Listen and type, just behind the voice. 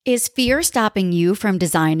Is fear stopping you from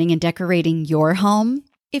designing and decorating your home?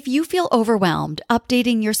 If you feel overwhelmed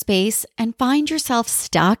updating your space and find yourself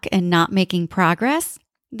stuck and not making progress,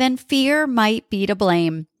 then fear might be to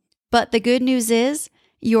blame. But the good news is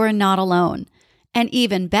you're not alone. And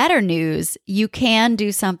even better news, you can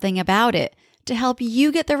do something about it to help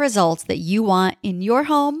you get the results that you want in your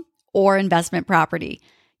home or investment property.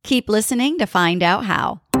 Keep listening to find out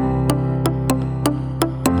how.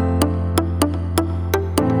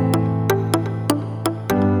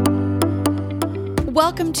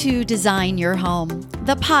 Welcome to Design Your Home,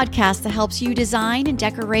 the podcast that helps you design and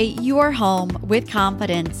decorate your home with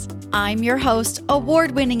confidence. I'm your host,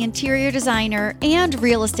 award-winning interior designer and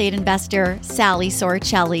real estate investor, Sally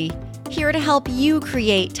Sorcelli, here to help you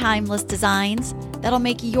create timeless designs that'll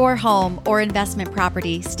make your home or investment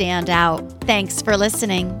property stand out. Thanks for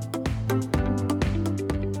listening.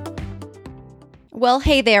 Well,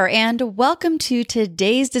 hey there, and welcome to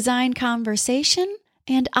today's design conversation.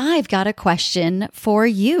 And I've got a question for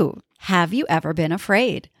you. Have you ever been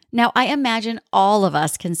afraid? Now, I imagine all of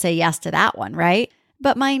us can say yes to that one, right?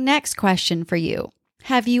 But my next question for you,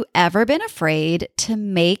 have you ever been afraid to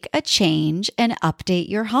make a change and update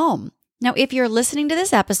your home? Now, if you're listening to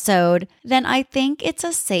this episode, then I think it's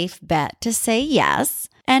a safe bet to say yes,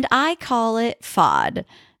 and I call it FOD,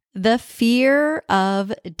 the fear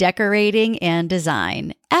of decorating and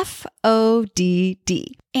design,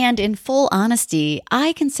 FODD. And in full honesty,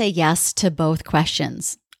 I can say yes to both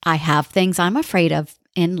questions. I have things I'm afraid of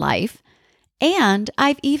in life, and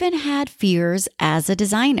I've even had fears as a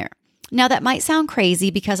designer. Now, that might sound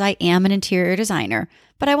crazy because I am an interior designer,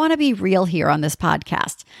 but I want to be real here on this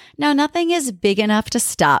podcast. Now, nothing is big enough to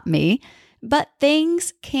stop me, but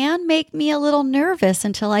things can make me a little nervous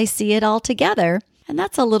until I see it all together. And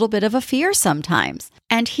that's a little bit of a fear sometimes.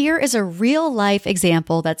 And here is a real life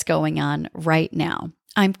example that's going on right now.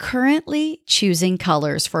 I'm currently choosing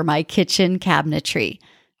colors for my kitchen cabinetry.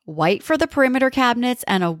 White for the perimeter cabinets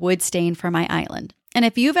and a wood stain for my island. And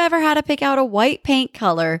if you've ever had to pick out a white paint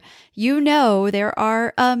color, you know there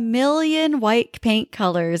are a million white paint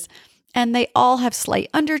colors and they all have slight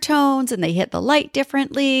undertones and they hit the light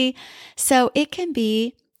differently. So it can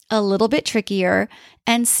be a little bit trickier,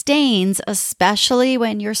 and stains, especially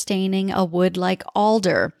when you're staining a wood like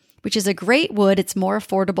alder, which is a great wood. It's more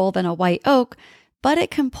affordable than a white oak, but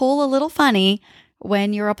it can pull a little funny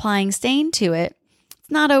when you're applying stain to it.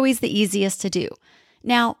 It's not always the easiest to do.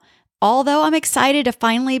 Now, although I'm excited to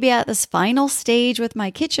finally be at this final stage with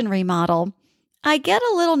my kitchen remodel, I get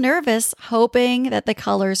a little nervous hoping that the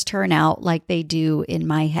colors turn out like they do in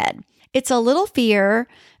my head. It's a little fear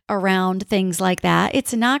around things like that.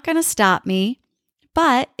 It's not going to stop me,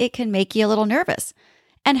 but it can make you a little nervous.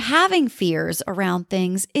 And having fears around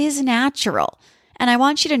things is natural. And I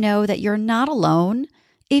want you to know that you're not alone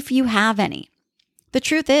if you have any. The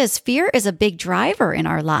truth is, fear is a big driver in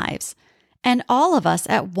our lives. And all of us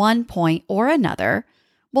at one point or another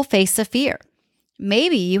will face a fear.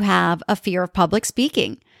 Maybe you have a fear of public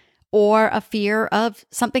speaking, or a fear of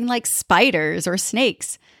something like spiders or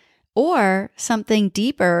snakes, or something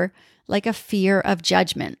deeper like a fear of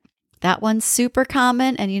judgment. That one's super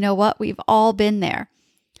common, and you know what? We've all been there.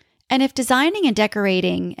 And if designing and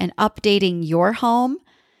decorating and updating your home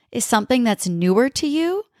is something that's newer to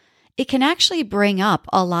you, it can actually bring up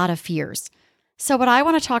a lot of fears. So what I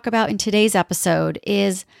want to talk about in today's episode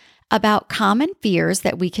is about common fears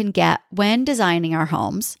that we can get when designing our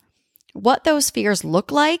homes, what those fears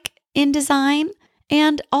look like in design,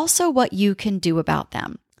 and also what you can do about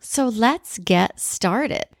them. So let's get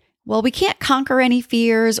started. Well, we can't conquer any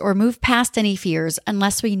fears or move past any fears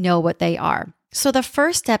unless we know what they are. So the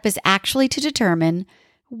first step is actually to determine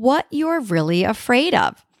what you're really afraid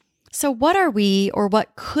of. So what are we, or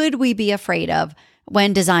what could we be afraid of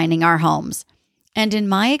when designing our homes? And in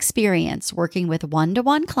my experience working with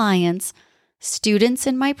one-to-one clients, students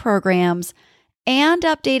in my programs, and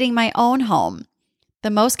updating my own home, the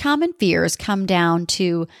most common fears come down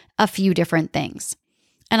to a few different things.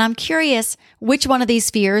 And I'm curious which one of these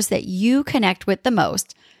fears that you connect with the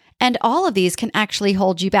most. And all of these can actually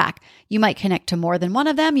hold you back. You might connect to more than one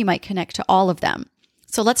of them. You might connect to all of them.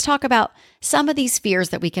 So let's talk about some of these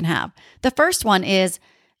fears that we can have. The first one is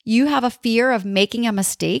you have a fear of making a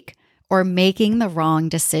mistake or making the wrong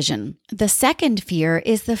decision. The second fear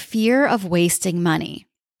is the fear of wasting money.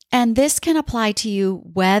 And this can apply to you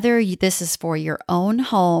whether this is for your own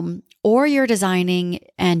home or you're designing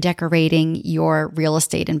and decorating your real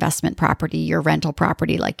estate investment property, your rental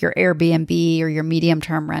property, like your Airbnb or your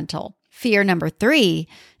medium-term rental. Fear number 3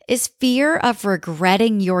 is fear of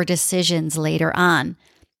regretting your decisions later on.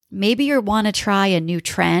 Maybe you want to try a new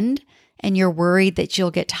trend and you're worried that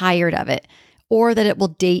you'll get tired of it or that it will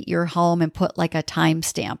date your home and put like a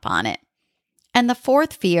timestamp on it. And the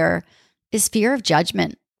fourth fear is fear of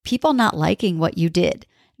judgment, people not liking what you did.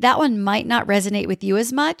 That one might not resonate with you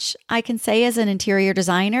as much. I can say as an interior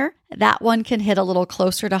designer, that one can hit a little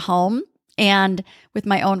closer to home. And with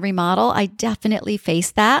my own remodel, I definitely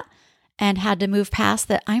faced that and had to move past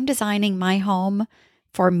that. I'm designing my home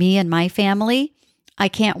for me and my family. I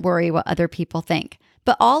can't worry what other people think.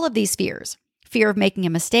 But all of these fears, fear of making a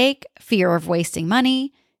mistake, fear of wasting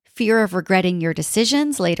money, fear of regretting your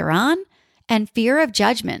decisions later on, and fear of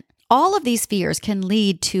judgment, all of these fears can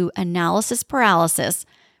lead to analysis paralysis,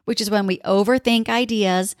 which is when we overthink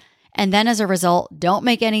ideas and then as a result, don't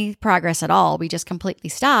make any progress at all. We just completely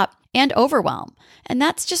stop, and overwhelm. And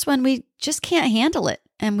that's just when we just can't handle it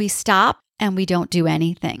and we stop and we don't do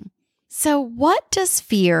anything. So what does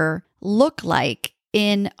fear look like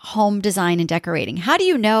in home design and decorating? How do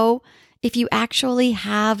you know if you actually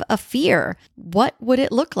have a fear? What would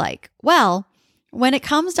it look like? Well, when it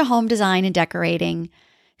comes to home design and decorating,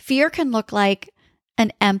 fear can look like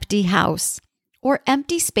an empty house or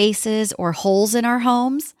empty spaces or holes in our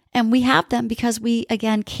homes. And we have them because we,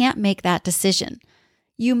 again, can't make that decision.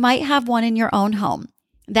 You might have one in your own home,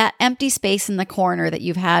 that empty space in the corner that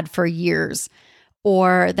you've had for years,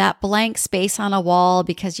 or that blank space on a wall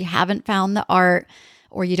because you haven't found the art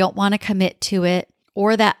or you don't want to commit to it,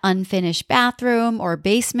 or that unfinished bathroom or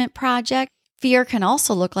basement project. Fear can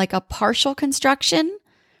also look like a partial construction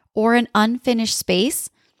or an unfinished space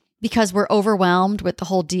because we're overwhelmed with the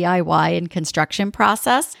whole DIY and construction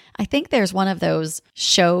process. I think there's one of those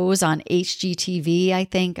shows on HGTV, I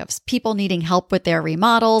think, of people needing help with their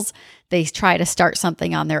remodels. They try to start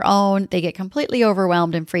something on their own. They get completely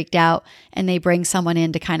overwhelmed and freaked out, and they bring someone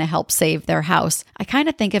in to kind of help save their house. I kind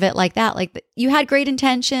of think of it like that. Like you had great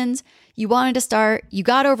intentions, you wanted to start, you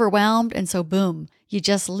got overwhelmed, and so boom, you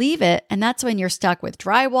just leave it. And that's when you're stuck with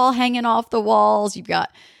drywall hanging off the walls. You've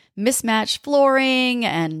got mismatched flooring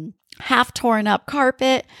and half torn up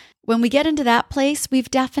carpet. When we get into that place,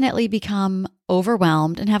 we've definitely become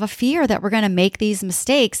overwhelmed and have a fear that we're going to make these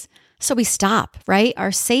mistakes. So we stop, right?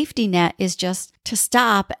 Our safety net is just to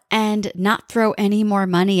stop and not throw any more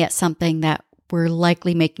money at something that we're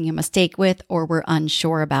likely making a mistake with or we're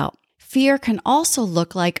unsure about. Fear can also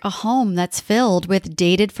look like a home that's filled with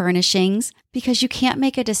dated furnishings because you can't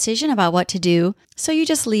make a decision about what to do, so you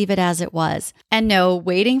just leave it as it was. And no,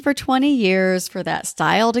 waiting for 20 years for that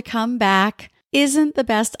style to come back isn't the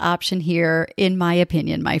best option here, in my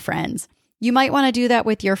opinion, my friends. You might want to do that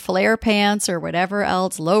with your flare pants or whatever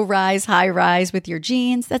else, low rise, high rise with your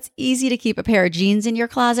jeans. That's easy to keep a pair of jeans in your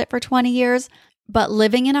closet for 20 years. But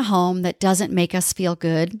living in a home that doesn't make us feel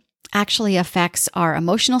good actually affects our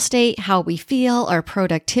emotional state, how we feel, our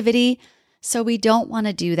productivity. So we don't want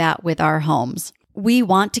to do that with our homes. We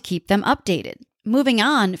want to keep them updated. Moving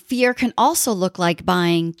on, fear can also look like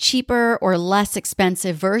buying cheaper or less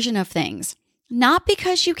expensive version of things. Not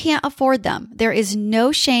because you can't afford them. There is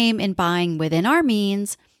no shame in buying within our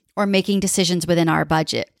means or making decisions within our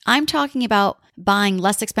budget. I'm talking about buying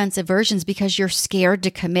less expensive versions because you're scared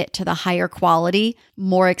to commit to the higher quality,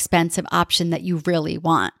 more expensive option that you really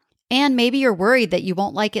want. And maybe you're worried that you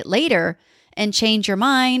won't like it later and change your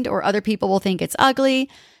mind, or other people will think it's ugly,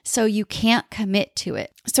 so you can't commit to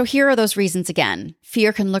it. So here are those reasons again.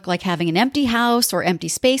 Fear can look like having an empty house or empty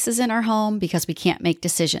spaces in our home because we can't make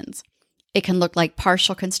decisions. It can look like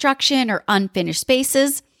partial construction or unfinished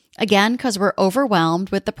spaces, again, because we're overwhelmed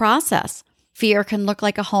with the process. Fear can look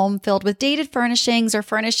like a home filled with dated furnishings or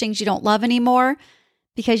furnishings you don't love anymore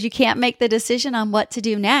because you can't make the decision on what to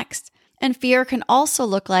do next. And fear can also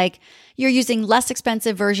look like you're using less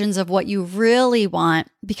expensive versions of what you really want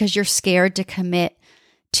because you're scared to commit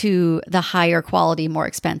to the higher quality, more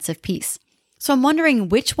expensive piece. So I'm wondering,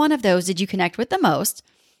 which one of those did you connect with the most?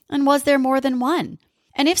 And was there more than one?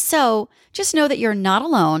 And if so, just know that you're not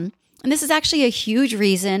alone. And this is actually a huge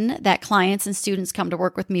reason that clients and students come to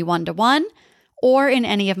work with me one-to-one or in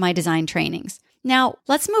any of my design trainings. Now,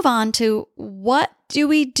 let's move on to what do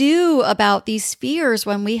we do about these fears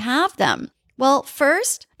when we have them? Well,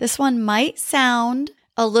 first, this one might sound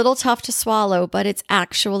a little tough to swallow, but it's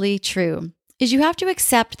actually true, is you have to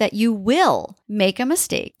accept that you will make a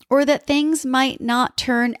mistake or that things might not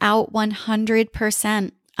turn out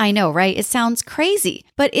 100%. I know, right? It sounds crazy,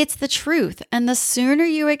 but it's the truth. And the sooner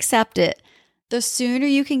you accept it, the sooner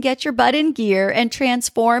you can get your butt in gear and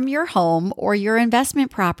transform your home or your investment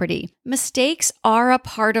property. Mistakes are a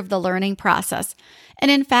part of the learning process. And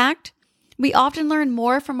in fact, we often learn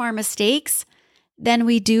more from our mistakes than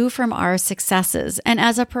we do from our successes. And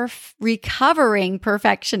as a recovering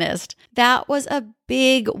perfectionist, that was a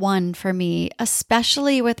big one for me,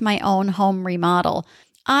 especially with my own home remodel.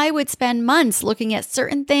 I would spend months looking at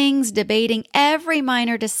certain things, debating every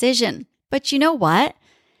minor decision. But you know what?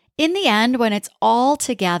 In the end, when it's all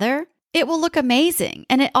together, it will look amazing,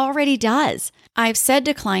 and it already does. I've said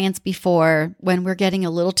to clients before, when we're getting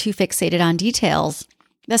a little too fixated on details,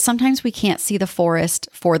 that sometimes we can't see the forest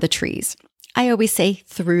for the trees. I always say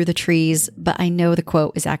through the trees, but I know the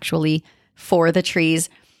quote is actually for the trees.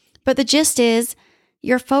 But the gist is,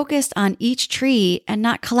 you're focused on each tree and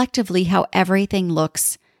not collectively how everything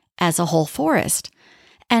looks as a whole forest.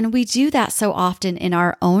 And we do that so often in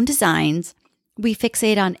our own designs. We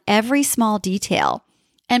fixate on every small detail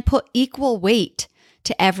and put equal weight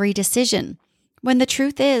to every decision, when the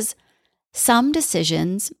truth is, some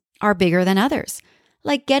decisions are bigger than others.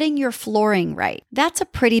 Like getting your flooring right. That's a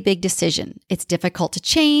pretty big decision. It's difficult to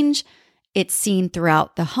change. It's seen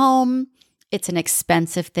throughout the home. It's an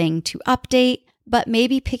expensive thing to update, but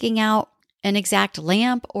maybe picking out an exact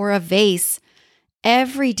lamp or a vase,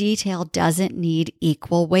 every detail doesn't need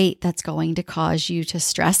equal weight. That's going to cause you to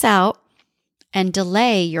stress out and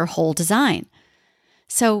delay your whole design.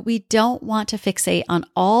 So we don't want to fixate on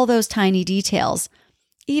all those tiny details,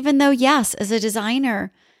 even though, yes, as a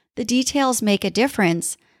designer, the details make a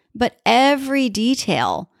difference, but every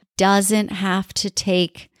detail doesn't have to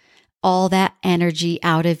take all that energy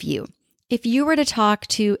out of you. If you were to talk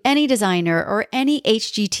to any designer or any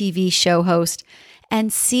HGTV show host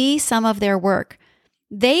and see some of their work,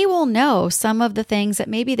 they will know some of the things that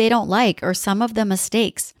maybe they don't like or some of the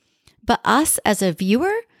mistakes. But us as a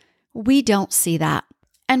viewer, we don't see that.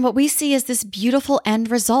 And what we see is this beautiful end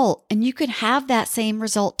result. And you could have that same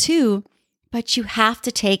result too, but you have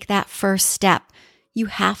to take that first step. You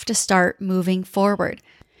have to start moving forward.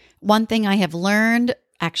 One thing I have learned,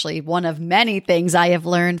 actually one of many things I have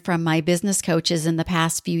learned from my business coaches in the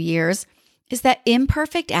past few years, is that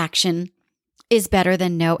imperfect action is better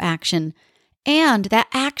than no action. And that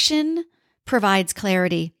action provides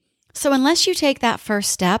clarity. So unless you take that first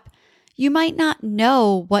step, you might not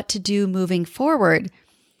know what to do moving forward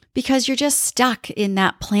because you're just stuck in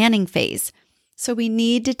that planning phase. So we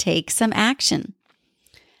need to take some action.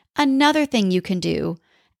 Another thing you can do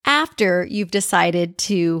after you've decided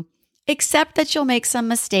to accept that you'll make some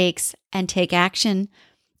mistakes and take action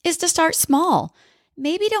is to start small.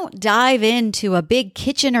 Maybe don't dive into a big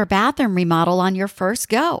kitchen or bathroom remodel on your first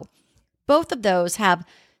go. Both of those have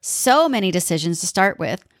so many decisions to start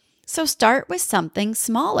with. So start with something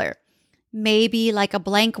smaller. Maybe like a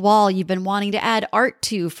blank wall you've been wanting to add art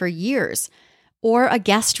to for years, or a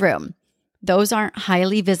guest room. Those aren't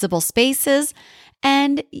highly visible spaces,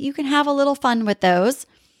 and you can have a little fun with those.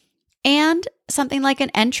 And something like an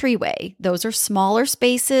entryway. Those are smaller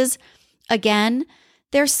spaces. Again,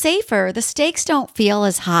 they're safer. The stakes don't feel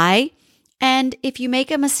as high. And if you make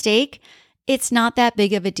a mistake, it's not that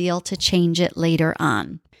big of a deal to change it later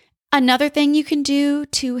on. Another thing you can do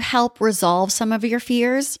to help resolve some of your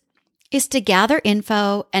fears is to gather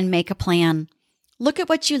info and make a plan. Look at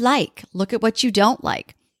what you like. Look at what you don't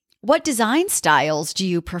like. What design styles do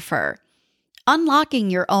you prefer? Unlocking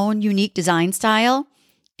your own unique design style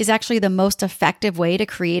is actually the most effective way to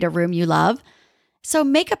create a room you love. So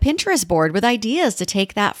make a Pinterest board with ideas to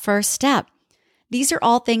take that first step. These are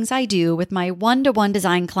all things I do with my one-to-one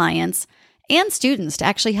design clients and students to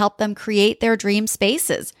actually help them create their dream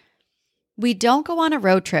spaces. We don't go on a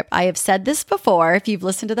road trip. I have said this before. If you've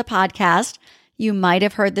listened to the podcast, you might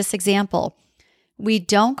have heard this example. We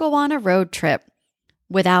don't go on a road trip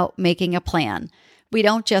without making a plan. We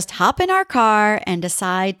don't just hop in our car and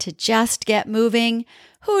decide to just get moving.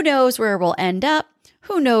 Who knows where we'll end up?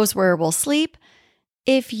 Who knows where we'll sleep?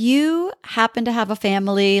 If you happen to have a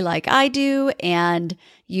family like I do and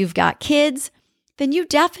you've got kids, then you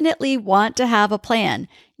definitely want to have a plan.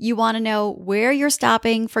 You want to know where you're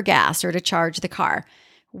stopping for gas or to charge the car,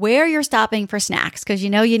 where you're stopping for snacks, because you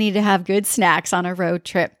know you need to have good snacks on a road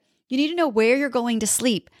trip. You need to know where you're going to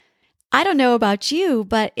sleep. I don't know about you,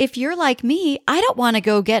 but if you're like me, I don't want to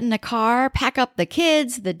go get in a car, pack up the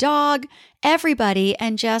kids, the dog, everybody,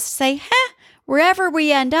 and just say, wherever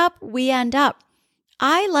we end up, we end up.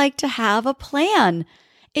 I like to have a plan.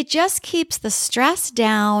 It just keeps the stress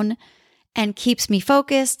down and keeps me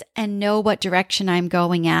focused and know what direction I'm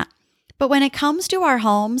going at. But when it comes to our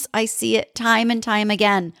homes, I see it time and time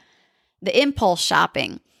again. The impulse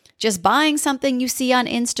shopping. Just buying something you see on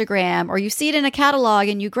Instagram or you see it in a catalog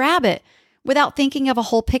and you grab it without thinking of a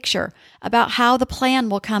whole picture about how the plan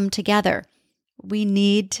will come together. We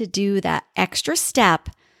need to do that extra step,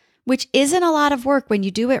 which isn't a lot of work when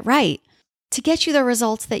you do it right. to get you the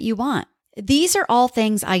results that you want. These are all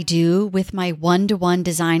things I do with my one-to-one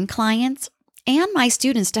design clients and my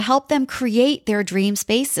students to help them create their dream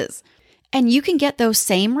spaces. And you can get those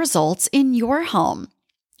same results in your home.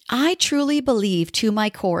 I truly believe to my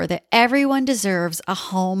core that everyone deserves a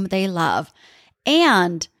home they love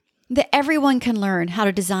and that everyone can learn how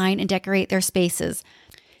to design and decorate their spaces.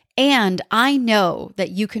 And I know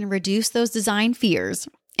that you can reduce those design fears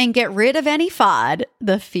and get rid of any FOD,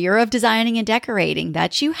 the fear of designing and decorating,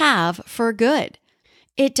 that you have for good.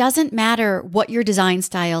 It doesn't matter what your design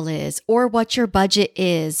style is or what your budget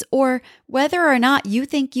is or whether or not you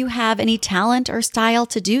think you have any talent or style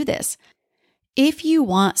to do this. If you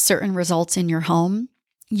want certain results in your home,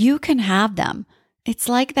 you can have them. It's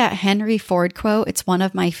like that Henry Ford quote. It's one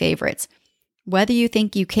of my favorites. Whether you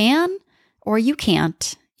think you can or you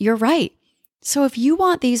can't, you're right. So if you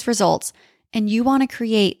want these results and you want to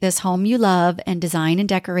create this home you love and design and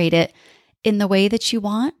decorate it in the way that you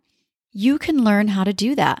want, you can learn how to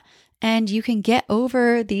do that. And you can get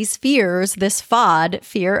over these fears, this FOD,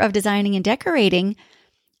 fear of designing and decorating,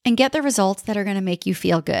 and get the results that are going to make you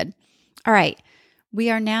feel good. All right. We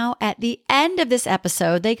are now at the end of this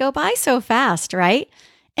episode. They go by so fast, right?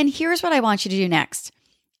 And here's what I want you to do next.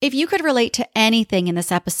 If you could relate to anything in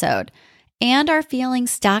this episode and are feeling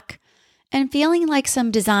stuck and feeling like some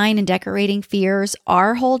design and decorating fears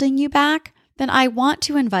are holding you back, then I want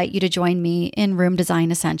to invite you to join me in Room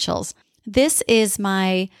Design Essentials. This is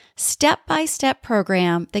my step-by-step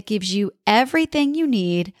program that gives you everything you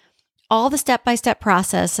need, all the step-by-step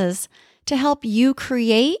processes to help you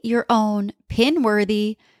create your own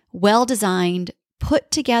pin-worthy, well-designed,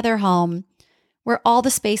 put-together home where all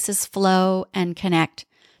the spaces flow and connect.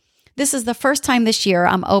 This is the first time this year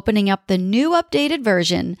I'm opening up the new updated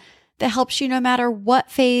version that helps you no matter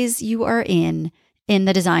what phase you are in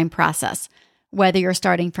the design process, whether you're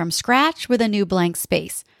starting from scratch with a new blank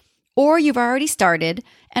space, or you've already started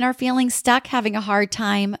and are feeling stuck having a hard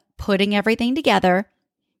time putting everything together,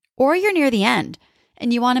 or you're near the end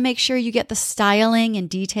and you want to make sure you get the styling and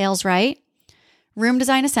details right. Room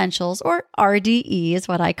Design Essentials, or RDE is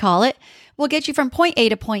what I call it, will get you from point A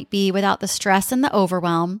to point B without the stress and the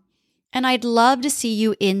overwhelm. And I'd love to see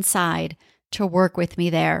you inside to work with me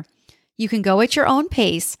there. You can go at your own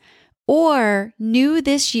pace, or new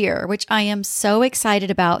this year, which I am so excited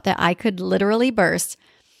about that I could literally burst,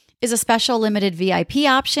 is a special limited VIP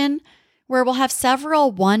option where we'll have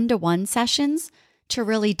several one-to-one sessions to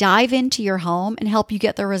really dive into your home and help you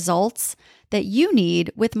get the results that you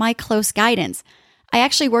need with my close guidance. I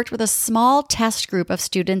actually worked with a small test group of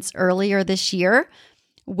students earlier this year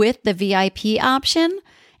with the VIP option,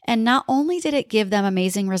 and not only did it give them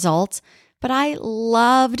amazing results, but I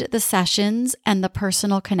loved the sessions and the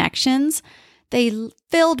personal connections. They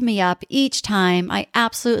filled me up each time. I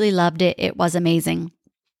absolutely loved it. It was amazing.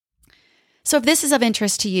 So if this is of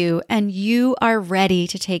interest to you and you are ready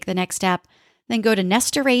to take the next step, then go to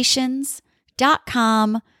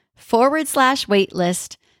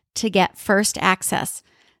nestorations.com/waitlist to get first access.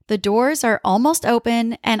 The doors are almost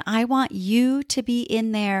open and I want you to be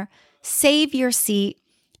in there. Save your seat.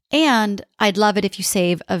 And I'd love it if you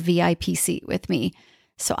save a VIP seat with me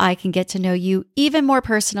so I can get to know you even more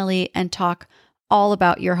personally and talk all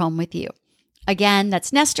about your home with you. Again,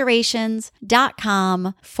 that's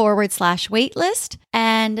nestorations.com/waitlist.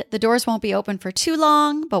 And the doors won't be open for too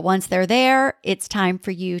long, but once they're there, it's time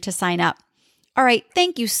for you to sign up. All right.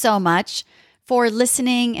 Thank you so much for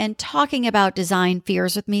listening and talking about design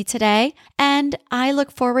fears with me today. And I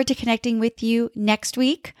look forward to connecting with you next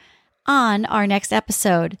week on our next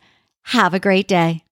episode. Have a great day.